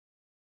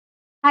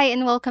Hi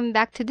and welcome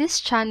back to this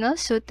channel.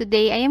 So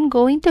today I am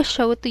going to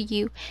show to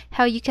you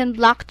how you can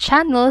block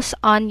channels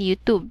on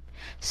YouTube.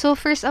 So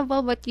first of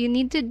all, what you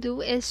need to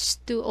do is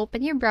to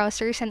open your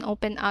browsers and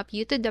open up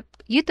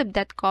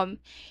youtube.com.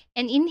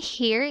 And in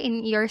here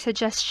in your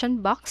suggestion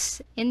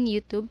box in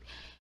YouTube,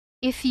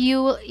 if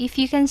you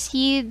can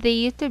see the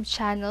YouTube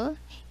channel,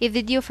 a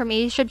video from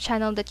a YouTube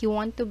channel that you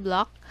want to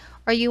block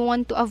or you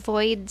want to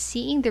avoid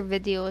seeing the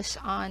videos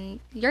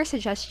on your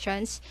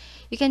suggestions,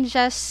 you can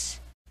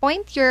just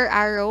point your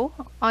arrow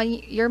on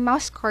your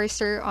mouse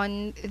cursor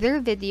on their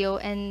video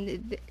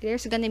and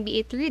there's gonna be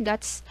a three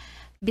dots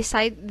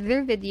beside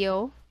their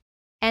video,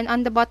 and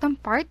on the bottom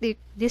part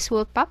this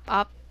will pop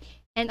up,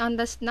 and on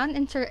this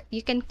non-inter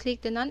you can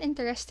click the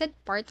non-interested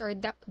part or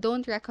the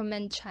don't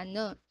recommend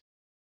channel.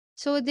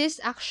 So this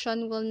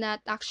action will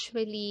not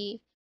actually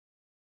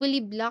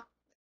fully block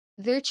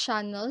their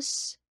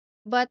channels,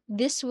 but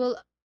this will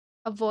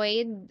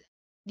avoid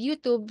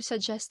YouTube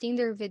suggesting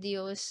their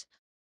videos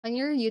on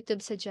your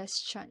YouTube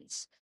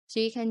suggestions. So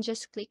you can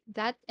just click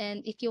that,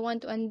 and if you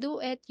want to undo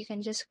it, you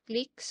can just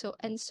click so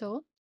and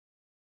so.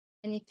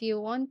 And if you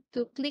want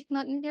to click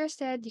not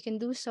interested, you can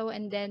do so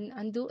and then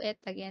undo it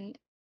again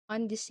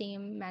on the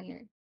same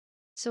manner.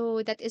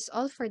 So that is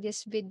all for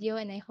this video,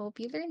 and I hope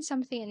you learned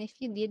something. And if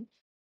you did,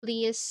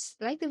 please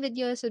like the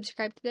video,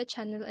 subscribe to the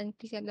channel, and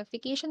click the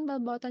notification bell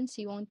button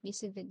so you won't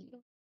miss a video.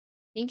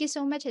 Thank you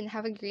so much and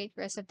have a great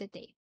rest of the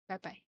day.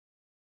 Bye bye.